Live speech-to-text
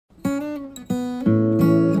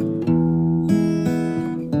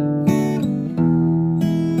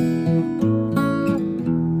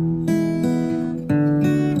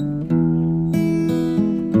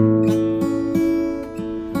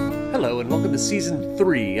Season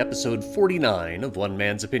 3, Episode 49 of One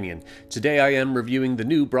Man's Opinion. Today I am reviewing the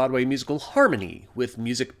new Broadway musical Harmony, with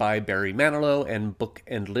music by Barry Manilow and book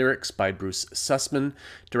and lyrics by Bruce Sussman,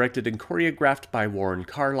 directed and choreographed by Warren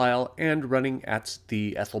Carlyle, and running at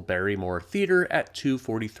the Ethel Barrymore Theater at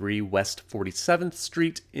 243 West 47th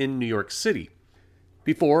Street in New York City.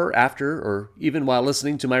 Before, after, or even while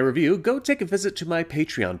listening to my review, go take a visit to my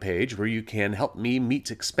Patreon page where you can help me meet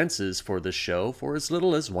expenses for this show for as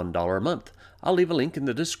little as $1 a month. I'll leave a link in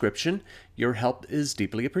the description. Your help is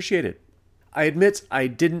deeply appreciated. I admit I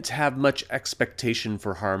didn't have much expectation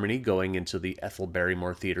for Harmony going into the Ethel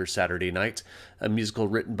Barrymore Theater Saturday night, a musical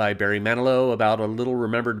written by Barry Manilow about a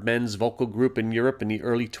little-remembered men's vocal group in Europe in the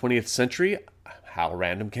early 20th century. How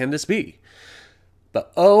random can this be?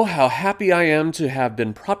 But oh, how happy I am to have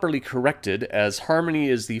been properly corrected, as Harmony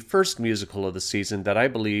is the first musical of the season that I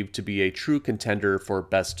believe to be a true contender for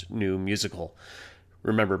Best New Musical.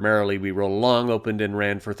 Remember, Merrily We Roll Along opened and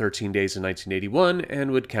ran for 13 days in 1981 and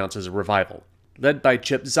would count as a revival. Led by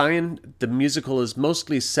Chip Zien, the musical is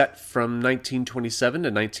mostly set from 1927 to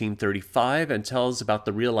 1935 and tells about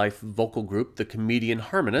the real-life vocal group, the Comedian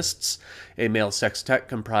Harmonists, a male sextet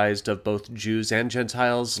comprised of both Jews and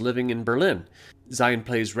Gentiles living in Berlin. Zien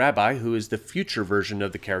plays Rabbi, who is the future version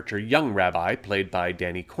of the character Young Rabbi, played by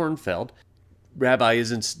Danny Kornfeld. Rabbi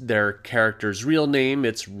isn't their character's real name,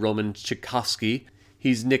 it's Roman Tchaikovsky.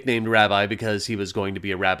 He's nicknamed Rabbi because he was going to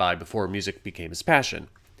be a rabbi before music became his passion.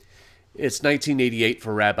 It's 1988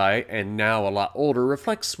 for Rabbi, and now a lot older,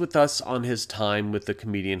 reflects with us on his time with the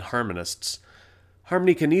Comedian Harmonists.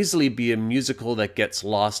 Harmony can easily be a musical that gets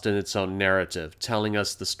lost in its own narrative, telling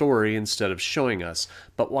us the story instead of showing us,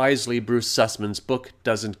 but wisely Bruce Sussman's book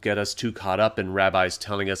doesn't get us too caught up in rabbis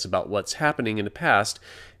telling us about what's happening in the past,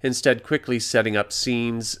 instead quickly setting up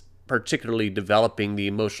scenes, particularly developing the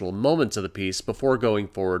emotional moments of the piece before going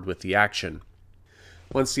forward with the action.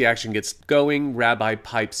 Once the action gets going, Rabbi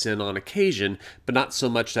pipes in on occasion, but not so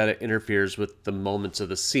much that it interferes with the moments of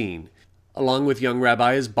the scene. Along with Young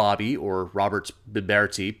Rabbi is Bobby, or Robert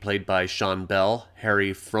Biberti, played by Sean Bell,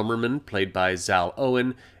 Harry Frommerman, played by Zal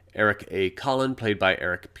Owen, Eric A. Collin, played by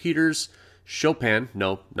Eric Peters, Chopin,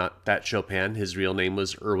 no, not that Chopin, his real name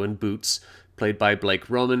was Erwin Boots, played by Blake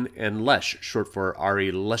Roman, and Lesh, short for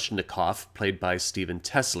Ari Leshnikov, played by Stephen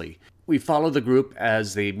Tesley. We follow the group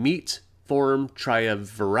as they meet, form, try a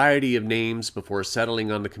variety of names before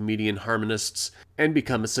settling on the Comedian Harmonists, and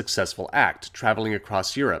become a successful act, traveling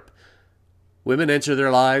across Europe. Women enter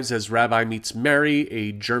their lives as Rabbi meets Mary,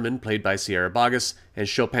 a German played by Sara Boggess, and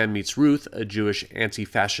Chopin meets Ruth, a Jewish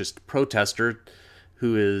anti-fascist protester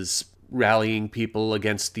who is rallying people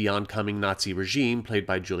against the oncoming Nazi regime, played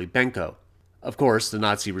by Julie Benko. Of course, the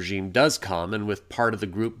Nazi regime does come, and with part of the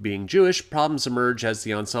group being Jewish, problems emerge as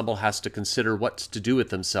the ensemble has to consider what to do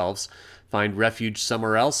with themselves, find refuge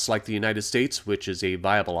somewhere else like the United States, which is a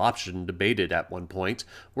viable option debated at one point,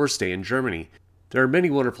 or stay in Germany. There are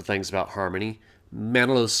many wonderful things about Harmony.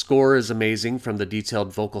 Manilow's score is amazing, from the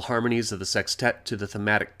detailed vocal harmonies of the sextet to the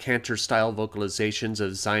thematic cantor-style vocalizations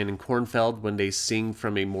of Zien and Kornfeld when they sing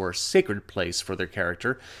from a more sacred place for their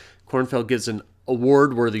character. Kornfeld gives an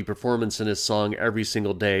award-worthy performance in his song Every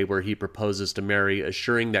Single Day, where he proposes to Mary,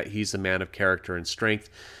 assuring that he's a man of character and strength.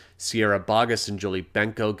 Sara Boggess and Julie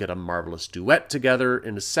Benko get a marvelous duet together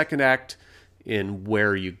in the second act in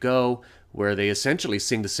Where You Go, where they essentially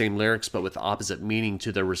sing the same lyrics but with opposite meaning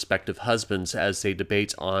to their respective husbands as they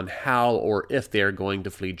debate on how or if they are going to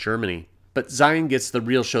flee Germany. But Zien gets the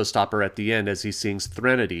real showstopper at the end as he sings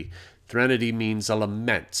Threnody. Threnody means a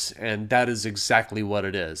lament, and that is exactly what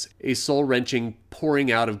it is. A soul-wrenching pouring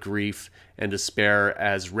out of grief and despair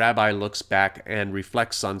as Rabbi looks back and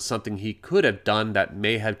reflects on something he could have done that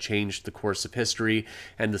may have changed the course of history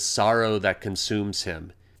and the sorrow that consumes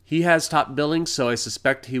him. He has top billing, so I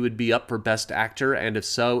suspect he would be up for Best Actor, and if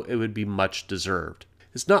so, it would be much deserved.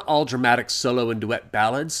 It's not all dramatic solo and duet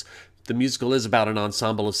ballads. The musical is about an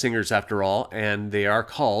ensemble of singers after all, and they are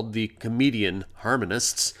called the Comedian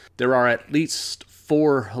Harmonists. There are at least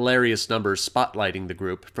 4 hilarious numbers spotlighting the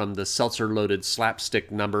group, from the seltzer-loaded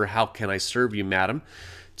slapstick number How Can I Serve You, Madam?,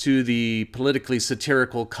 to the politically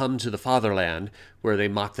satirical Come to the Fatherland, where they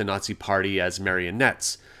mock the Nazi Party as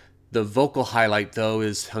marionettes. The vocal highlight, though,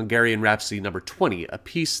 is Hungarian Rhapsody number 20, a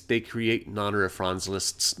piece they create in honor of Franz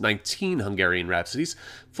Liszt's 19 Hungarian Rhapsodies,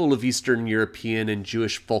 full of Eastern European and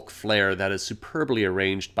Jewish folk flair that is superbly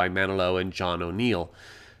arranged by Manilow and John O'Neill.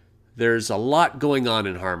 There's a lot going on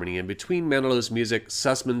in Harmony, and between Manilow's music,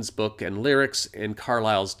 Sussman's book and lyrics, and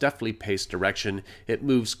Carlyle's deftly paced direction, it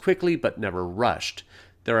moves quickly but never rushed.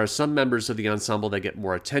 There are some members of the ensemble that get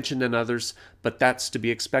more attention than others, but that's to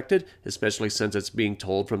be expected, especially since it's being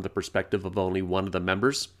told from the perspective of only one of the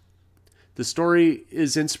members. The story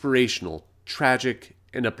is inspirational, tragic,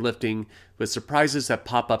 and uplifting, with surprises that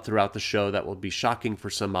pop up throughout the show that will be shocking for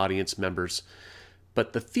some audience members.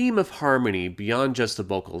 But the theme of harmony, beyond just the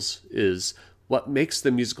vocals, is what makes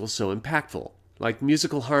the musical so impactful. Like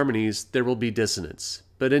musical harmonies, there will be dissonance,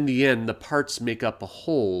 but in the end, the parts make up a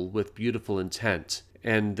whole with beautiful intent,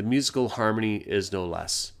 and the musical harmony is no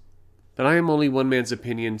less. But I am only one man's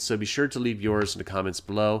opinion, so be sure to leave yours in the comments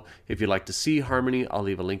below. If you'd like to see Harmony, I'll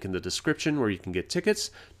leave a link in the description where you can get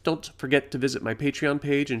tickets. Don't forget to visit my Patreon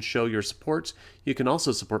page and show your support. You can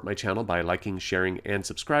also support my channel by liking, sharing, and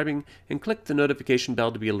subscribing, and click the notification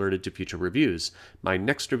bell to be alerted to future reviews. My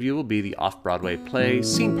next review will be the off-Broadway play,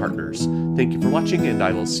 Scene Partners. Thank you for watching, and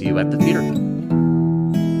I will see you at the theater.